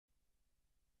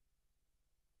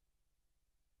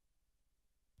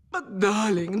But,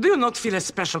 darling, do you not feel a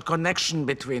special connection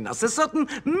between us? A certain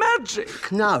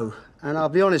magic? No, and I'll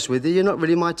be honest with you, you're not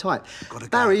really my type.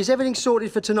 Barry, is everything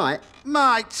sorted for tonight?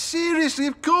 Mate, seriously,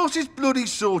 of course it's bloody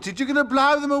sorted. You're going to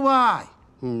blow them away.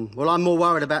 Well, I'm more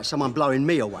worried about someone blowing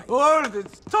me away. All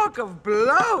this talk of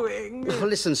blowing. Well,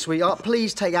 listen, sweetheart,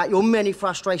 please take out your many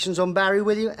frustrations on Barry,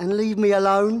 will you, and leave me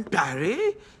alone?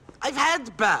 Barry? I've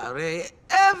had Barry.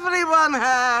 Everyone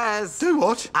has. Do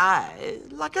what? I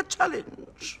like a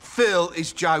challenge. Phil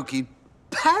is joking.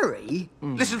 Barry?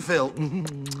 Listen, Phil.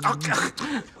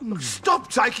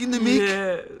 Stop taking the mick.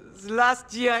 Yes,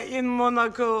 last year in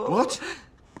Monaco. What?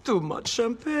 Too much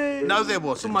champagne. No, there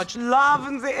wasn't. Too much love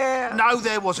in the air. No,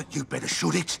 there wasn't. You better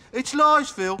shut it. It's lies,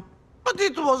 Phil. But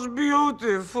it was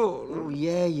beautiful. Oh,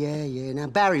 yeah. Now,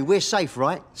 Barry, we're safe,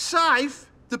 right? Safe?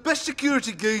 The best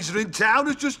security geezer in town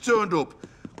has just turned up.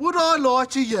 Would I lie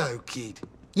to you, kid?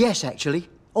 Yes, actually.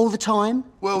 All the time?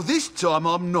 Well, this time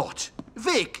I'm not.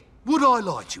 Vic, would I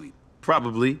lie to him?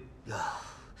 Probably.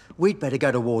 We'd better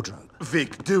go to wardrobe.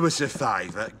 Vic, do us a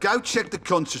favour. Go check the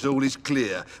concert hall is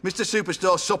clear. Mr.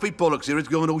 Superstar Soppy Bollocks here has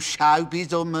gone all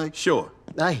showbiz on me. Sure.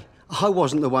 Hey, I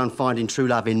wasn't the one finding true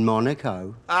love in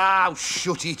Monaco. Oh,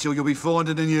 shut it or you'll be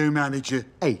finding a new manager.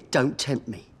 Hey, don't tempt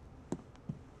me.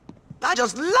 I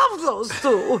just love those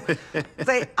two.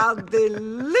 They are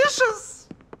delicious.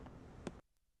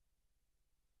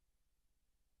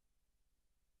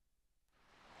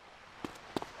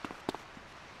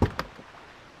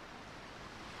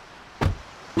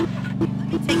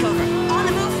 Take over. On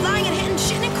the move, flying and hitting,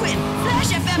 shitting and quitting.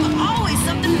 Flash FM, always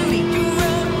something moody.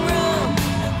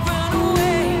 Run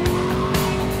away.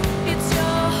 It's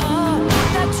your heart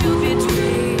that you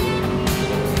betray.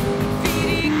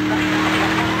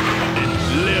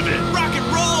 Live it. Rock and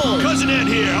roll. Cousin Ed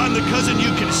here. I'm the cousin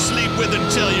you can sleep with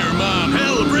and tell your mom.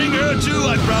 Hell, bring her too.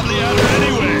 I'd probably have her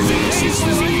anyway. This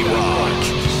is V-Rock.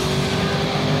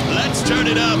 Let's turn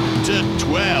it up to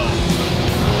 12.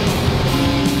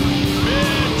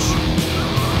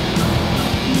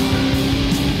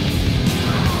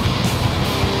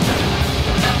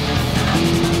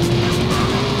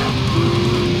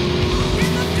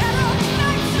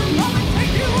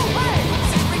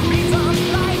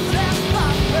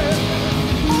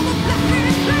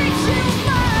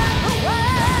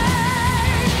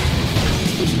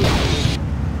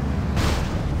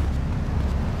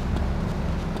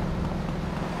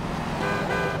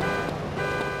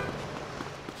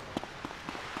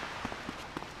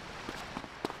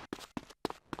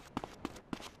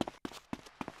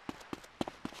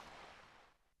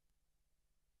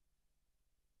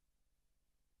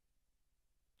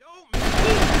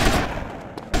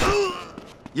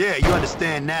 Yeah, you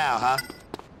understand now, huh?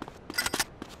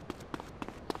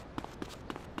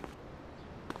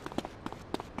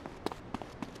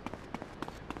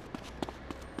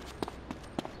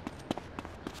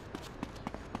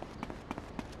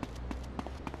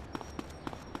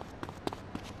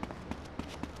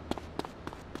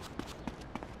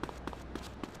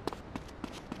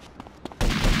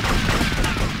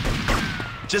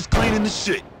 Just cleaning the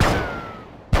shit.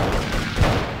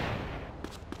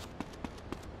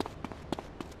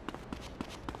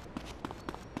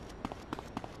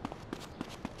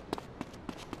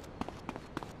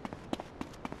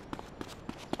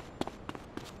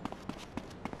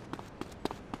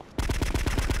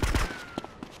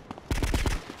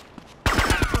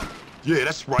 Yeah,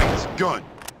 that's right, it's a gun.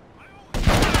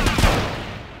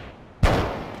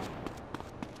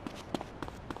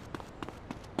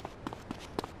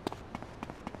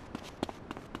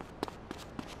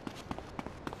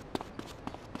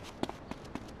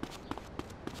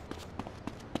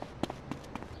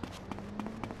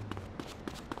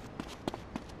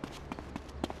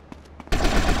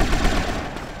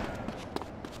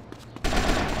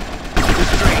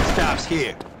 This train stops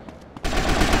here.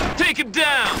 Take him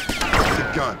down!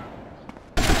 The gun.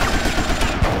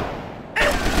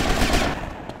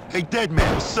 Hey, dead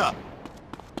man, what's up?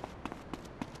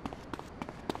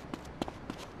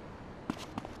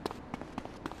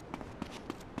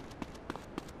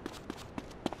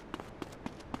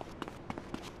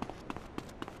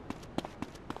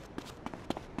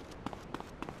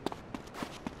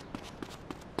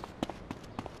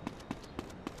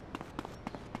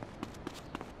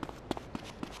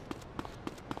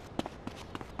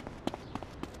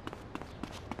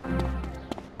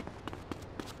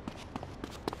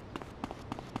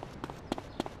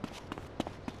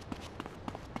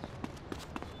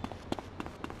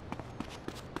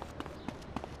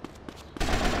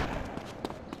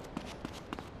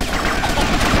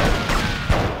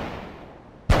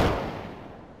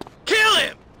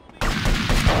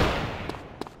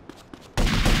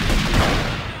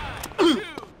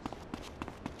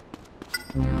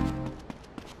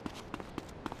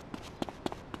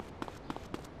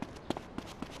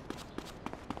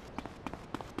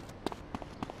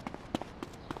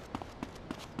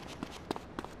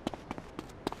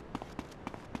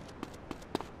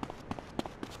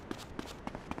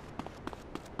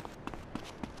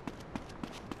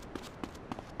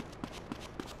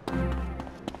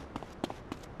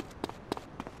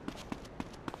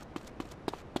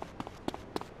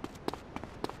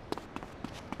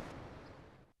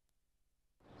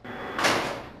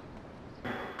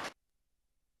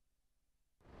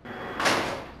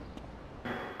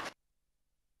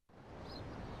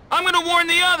 I'm gonna warn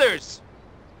the others!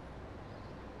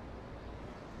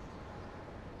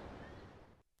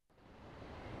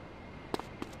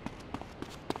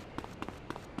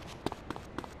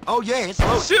 Oh, yeah, it's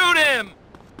loaded. Shoot him!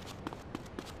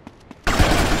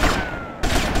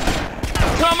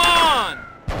 Come on!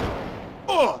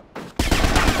 Oh! Go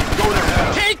to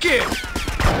hell. Take it!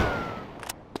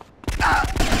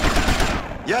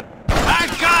 Yep.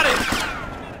 I got it!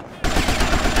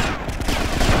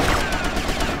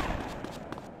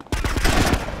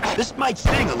 This might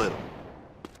sting a little.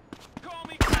 Call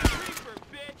me Grim Reaper,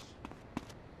 bitch!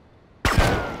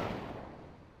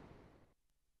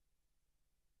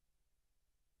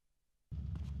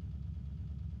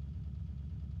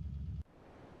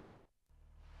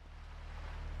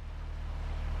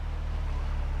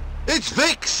 It's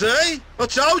Vic, see? I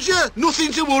told you,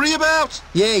 nothing to worry about.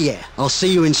 Yeah, I'll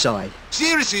see you inside.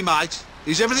 Seriously, mate,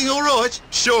 is everything all right?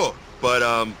 Sure,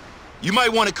 but, you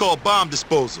might want to call bomb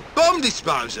disposal. Bomb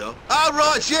disposal? Oh,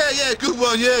 right, yeah, good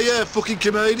one, yeah, fucking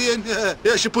comedian. Yeah,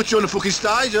 I should put you on the fucking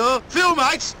stage, huh? Phil,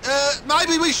 mate,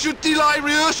 maybe we should delay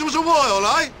rehearsals a while,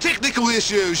 eh? Technical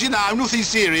issues, you know, nothing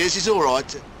serious, it's all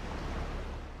right.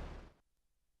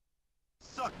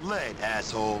 Suck lead,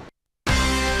 asshole.